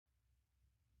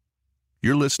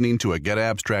You're listening to a Get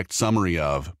Abstract summary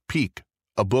of Peak,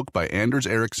 a book by Anders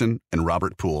Ericsson and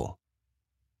Robert Poole.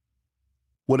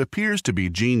 What appears to be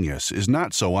genius is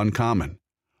not so uncommon.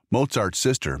 Mozart's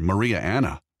sister, Maria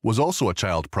Anna, was also a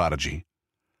child prodigy.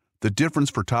 The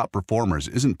difference for top performers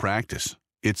isn't practice,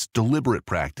 it's deliberate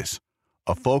practice,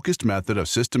 a focused method of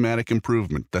systematic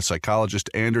improvement that psychologist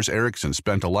Anders Ericsson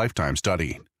spent a lifetime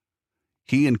studying.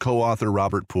 He and co-author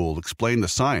Robert Poole explain the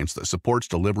science that supports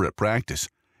deliberate practice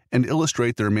and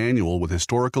illustrate their manual with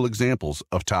historical examples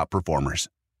of top performers.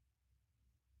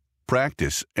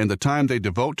 Practice and the time they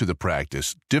devote to the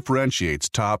practice differentiates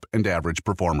top and average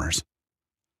performers.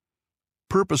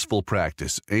 Purposeful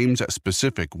practice aims at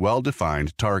specific,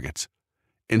 well-defined targets.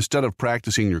 Instead of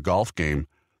practicing your golf game,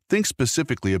 think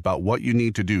specifically about what you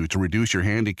need to do to reduce your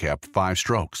handicap 5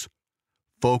 strokes.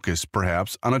 Focus,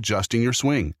 perhaps, on adjusting your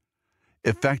swing.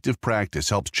 Effective practice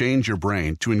helps change your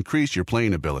brain to increase your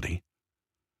playing ability.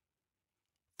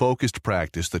 Focused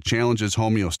practice that challenges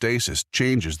homeostasis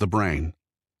changes the brain.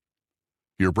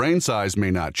 Your brain size may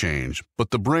not change,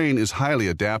 but the brain is highly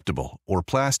adaptable, or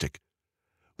plastic.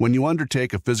 When you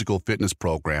undertake a physical fitness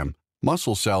program,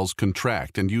 muscle cells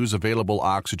contract and use available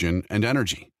oxygen and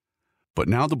energy. But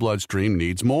now the bloodstream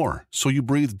needs more, so you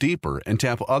breathe deeper and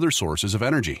tap other sources of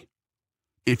energy.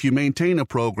 If you maintain a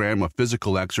program of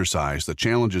physical exercise that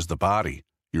challenges the body,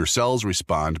 your cells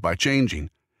respond by changing,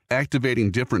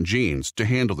 activating different genes to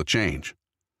handle the change.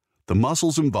 The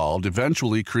muscles involved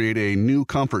eventually create a new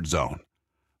comfort zone.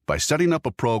 By setting up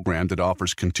a program that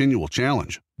offers continual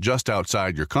challenge just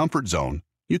outside your comfort zone,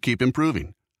 you keep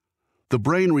improving. The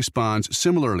brain responds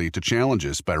similarly to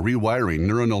challenges by rewiring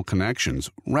neuronal connections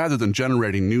rather than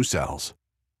generating new cells.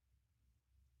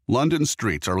 London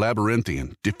streets are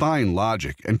labyrinthian, defying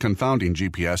logic and confounding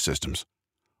GPS systems.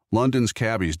 London's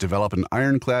cabbies develop an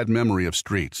ironclad memory of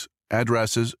streets,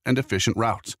 addresses, and efficient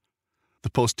routes. The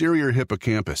posterior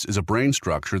hippocampus is a brain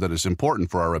structure that is important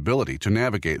for our ability to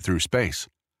navigate through space.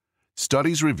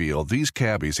 Studies reveal these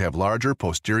cabbies have larger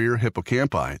posterior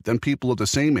hippocampi than people of the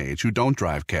same age who don't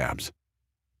drive cabs.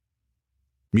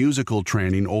 Musical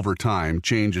training over time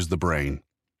changes the brain.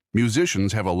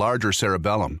 Musicians have a larger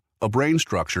cerebellum, a brain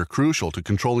structure crucial to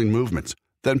controlling movements,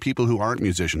 than people who aren't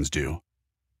musicians do.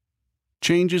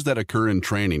 Changes that occur in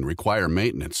training require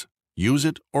maintenance. Use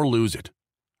it or lose it.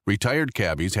 Retired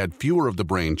cabbies had fewer of the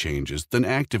brain changes than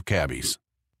active cabbies.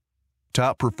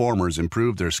 Top performers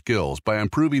improve their skills by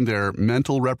improving their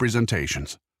mental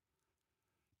representations.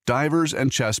 Divers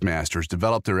and chess masters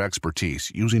develop their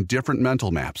expertise using different mental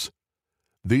maps.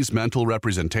 These mental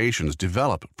representations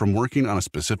develop from working on a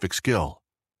specific skill.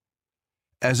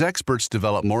 As experts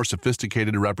develop more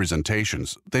sophisticated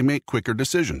representations, they make quicker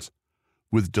decisions.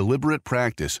 With deliberate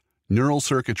practice, neural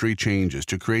circuitry changes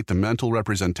to create the mental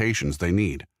representations they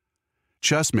need.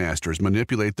 Chess masters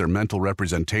manipulate their mental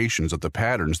representations of the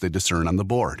patterns they discern on the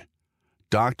board.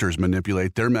 Doctors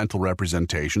manipulate their mental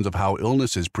representations of how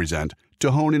illnesses present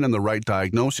to hone in on the right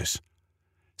diagnosis.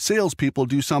 Salespeople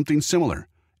do something similar,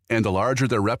 and the larger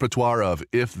their repertoire of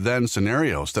if-then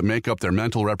scenarios that make up their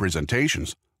mental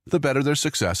representations, the better their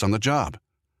success on the job.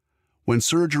 When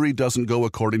surgery doesn't go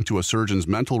according to a surgeon's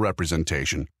mental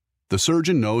representation, the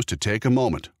surgeon knows to take a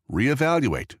moment,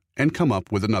 reevaluate, and come up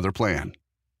with another plan.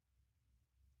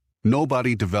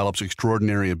 Nobody develops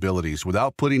extraordinary abilities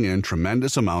without putting in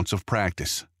tremendous amounts of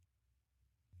practice.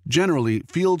 Generally,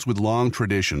 fields with long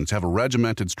traditions have a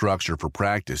regimented structure for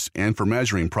practice and for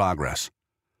measuring progress.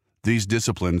 These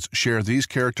disciplines share these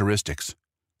characteristics: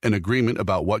 an agreement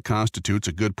about what constitutes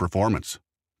a good performance,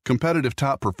 competitive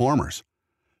top performers,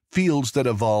 fields that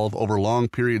evolve over long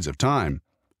periods of time,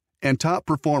 and top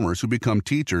performers who become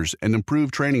teachers and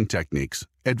improve training techniques,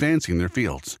 advancing their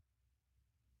fields.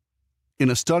 In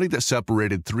a study that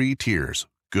separated 3 tiers,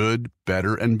 good,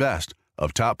 better, and best,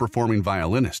 of top-performing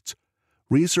violinists,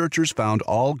 researchers found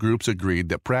all groups agreed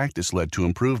that practice led to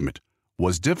improvement,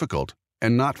 was difficult,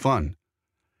 and not fun.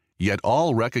 Yet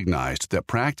all recognized that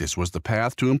practice was the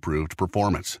path to improved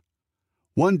performance.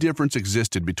 One difference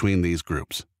existed between these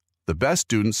groups. The best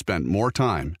students spent more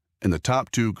time, and the top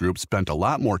 2 groups spent a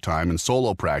lot more time in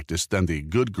solo practice than the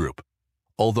good group,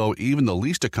 although even the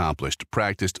least accomplished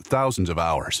practiced thousands of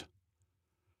hours.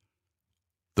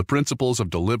 The principles of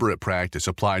deliberate practice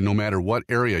apply no matter what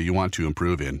area you want to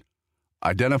improve in.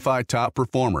 Identify top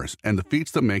performers and the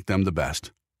feats that make them the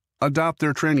best. Adopt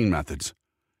their training methods.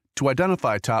 To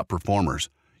identify top performers,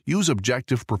 use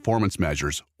objective performance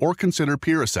measures or consider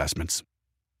peer assessments.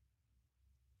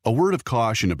 A word of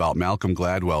caution about Malcolm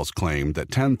Gladwell's claim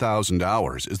that 10,000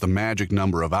 hours is the magic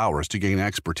number of hours to gain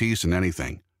expertise in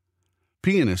anything.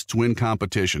 Pianists win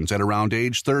competitions at around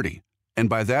age 30, and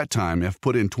by that time have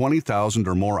put in 20,000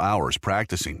 or more hours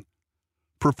practicing.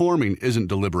 Performing isn't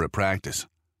deliberate practice.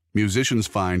 Musicians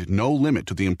find no limit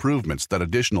to the improvements that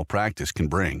additional practice can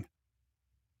bring.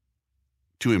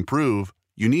 To improve,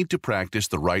 you need to practice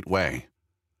the right way.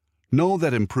 Know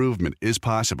that improvement is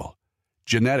possible.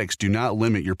 Genetics do not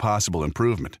limit your possible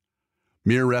improvement.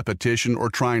 Mere repetition or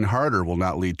trying harder will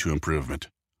not lead to improvement.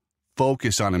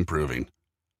 Focus on improving.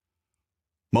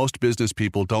 Most business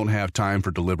people don't have time for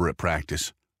deliberate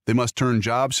practice. They must turn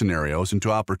job scenarios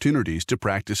into opportunities to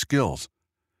practice skills.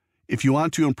 If you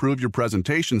want to improve your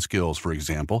presentation skills, for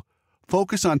example,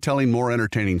 focus on telling more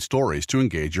entertaining stories to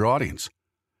engage your audience.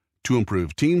 To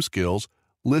improve team skills,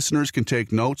 listeners can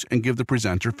take notes and give the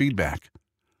presenter feedback.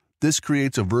 This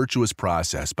creates a virtuous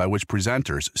process by which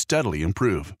presenters steadily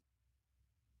improve.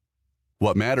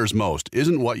 What matters most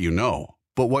isn't what you know,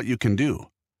 but what you can do.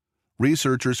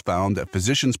 Researchers found that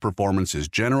physicians' performances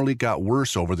generally got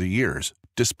worse over the years,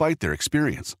 despite their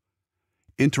experience.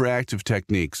 Interactive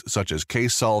techniques such as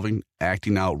case solving,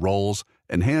 acting out roles,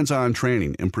 and hands-on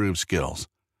training improve skills.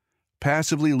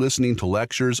 Passively listening to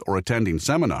lectures or attending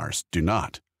seminars do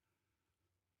not.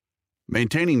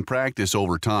 Maintaining practice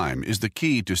over time is the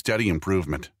key to steady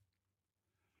improvement.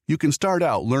 You can start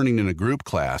out learning in a group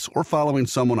class or following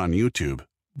someone on YouTube,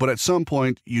 but at some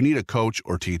point you need a coach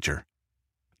or teacher.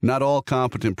 Not all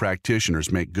competent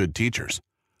practitioners make good teachers.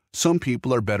 Some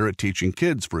people are better at teaching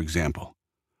kids, for example.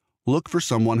 Look for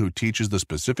someone who teaches the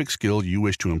specific skill you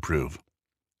wish to improve.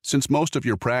 Since most of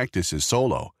your practice is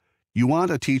solo, you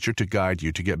want a teacher to guide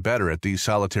you to get better at these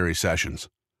solitary sessions.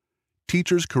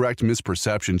 Teachers correct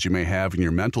misperceptions you may have in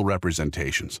your mental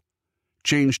representations.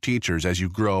 Change teachers as you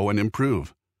grow and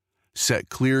improve. Set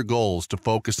clear goals to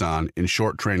focus on in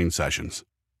short training sessions.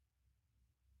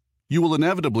 You will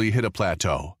inevitably hit a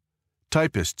plateau.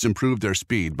 Typists improve their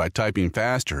speed by typing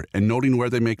faster and noting where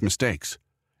they make mistakes.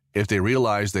 If they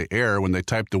realize they err when they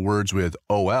type the words with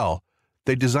OL,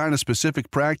 they design a specific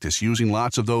practice using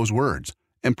lots of those words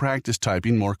and practice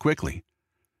typing more quickly.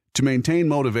 To maintain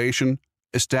motivation,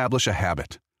 establish a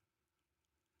habit.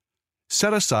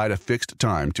 Set aside a fixed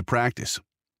time to practice.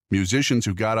 Musicians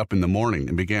who got up in the morning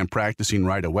and began practicing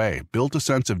right away built a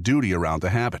sense of duty around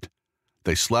the habit.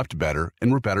 They slept better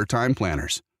and were better time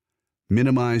planners.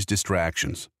 Minimize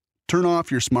distractions. Turn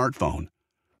off your smartphone.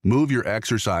 Move your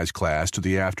exercise class to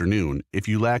the afternoon if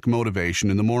you lack motivation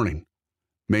in the morning.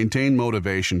 Maintain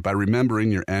motivation by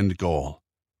remembering your end goal.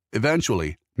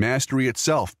 Eventually, mastery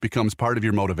itself becomes part of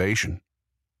your motivation.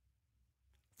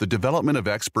 The development of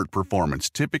expert performance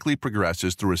typically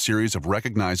progresses through a series of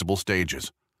recognizable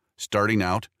stages: starting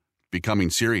out, becoming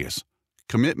serious,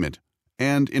 commitment,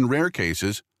 and, in rare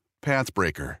cases,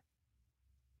 pathbreaker.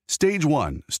 Stage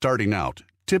 1, starting out,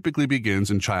 typically begins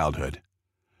in childhood.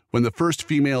 When the first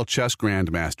female chess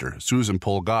grandmaster, Susan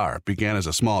Polgar, began as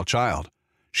a small child,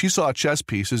 she saw chess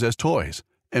pieces as toys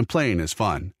and playing as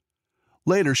fun.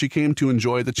 Later, she came to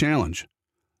enjoy the challenge.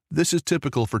 This is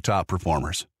typical for top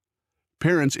performers.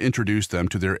 Parents introduce them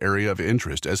to their area of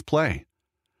interest as play.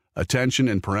 Attention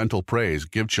and parental praise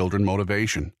give children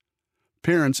motivation.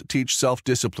 Parents teach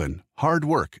self-discipline, hard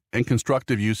work, and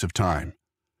constructive use of time.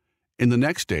 In the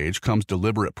next stage comes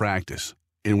deliberate practice,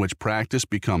 in which practice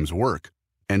becomes work,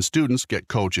 and students get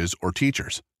coaches or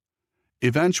teachers.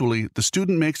 Eventually, the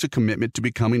student makes a commitment to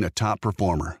becoming a top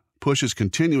performer, pushes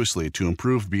continuously to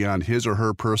improve beyond his or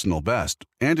her personal best,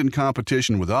 and in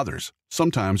competition with others,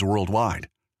 sometimes worldwide.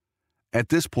 At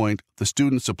this point, the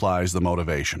student supplies the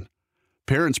motivation.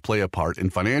 Parents play a part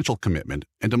in financial commitment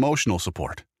and emotional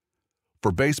support.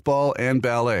 For baseball and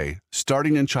ballet,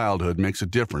 starting in childhood makes a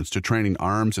difference to training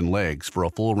arms and legs for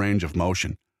a full range of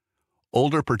motion.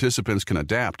 Older participants can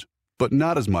adapt, but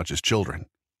not as much as children.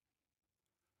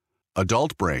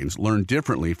 Adult brains learn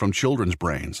differently from children's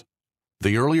brains.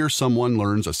 The earlier someone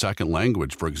learns a second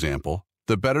language, for example,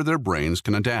 the better their brains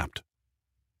can adapt.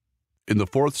 In the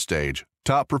fourth stage,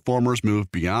 top performers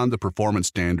move beyond the performance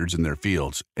standards in their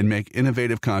fields and make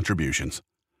innovative contributions.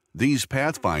 These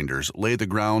pathfinders lay the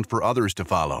ground for others to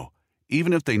follow,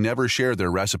 even if they never share their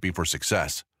recipe for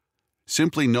success.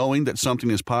 Simply knowing that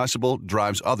something is possible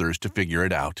drives others to figure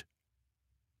it out.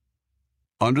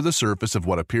 Under the surface of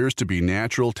what appears to be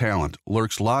natural talent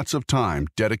lurks lots of time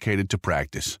dedicated to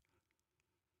practice.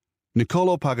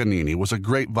 Niccolò Paganini was a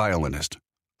great violinist.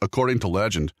 According to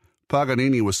legend,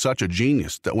 Paganini was such a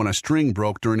genius that when a string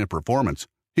broke during a performance,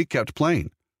 he kept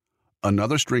playing.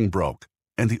 Another string broke,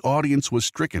 and the audience was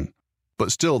stricken,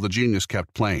 but still the genius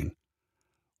kept playing.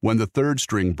 When the third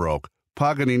string broke,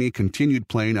 Paganini continued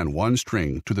playing on one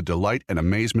string to the delight and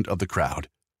amazement of the crowd.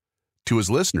 To his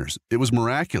listeners, it was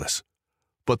miraculous.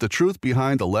 But the truth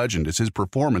behind the legend is his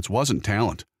performance wasn't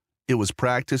talent. It was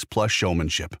practice plus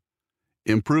showmanship.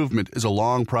 Improvement is a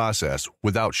long process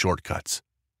without shortcuts.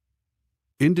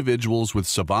 Individuals with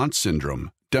savant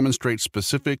syndrome demonstrate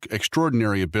specific,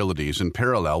 extraordinary abilities in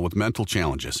parallel with mental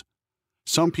challenges.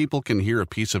 Some people can hear a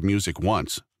piece of music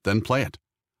once, then play it.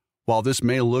 While this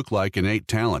may look like innate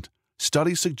talent,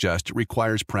 studies suggest it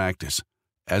requires practice,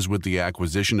 as with the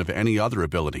acquisition of any other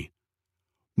ability.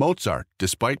 Mozart,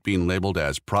 despite being labeled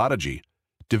as prodigy,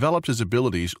 developed his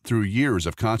abilities through years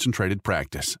of concentrated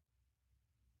practice.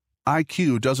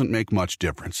 IQ doesn't make much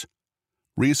difference.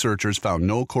 Researchers found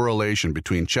no correlation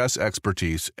between chess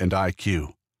expertise and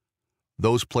IQ.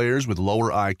 Those players with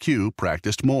lower IQ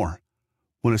practiced more.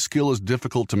 When a skill is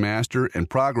difficult to master and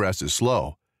progress is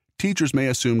slow, teachers may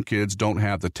assume kids don't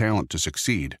have the talent to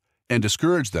succeed and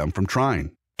discourage them from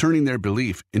trying, turning their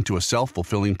belief into a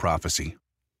self-fulfilling prophecy.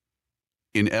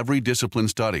 In every discipline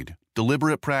studied,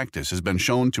 deliberate practice has been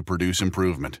shown to produce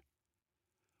improvement.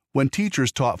 When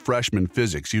teachers taught freshmen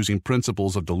physics using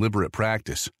principles of deliberate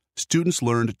practice, students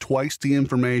learned twice the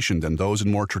information than those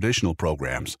in more traditional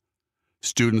programs.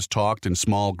 Students talked in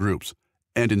small groups,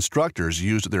 and instructors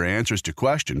used their answers to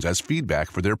questions as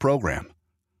feedback for their program.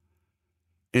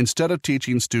 Instead of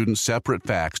teaching students separate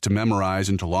facts to memorize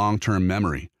into long-term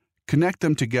memory, connect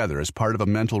them together as part of a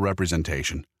mental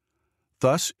representation.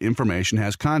 Thus, information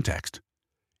has context.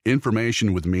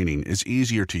 Information with meaning is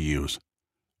easier to use.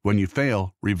 When you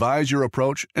fail, revise your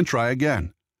approach and try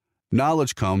again.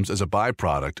 Knowledge comes as a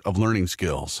byproduct of learning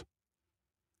skills.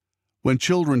 When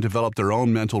children develop their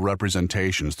own mental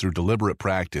representations through deliberate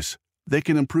practice, they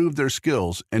can improve their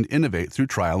skills and innovate through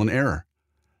trial and error.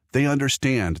 They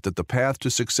understand that the path to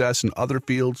success in other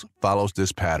fields follows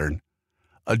this pattern.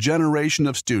 A generation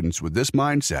of students with this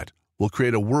mindset will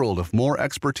create a world of more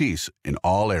expertise in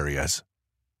all areas.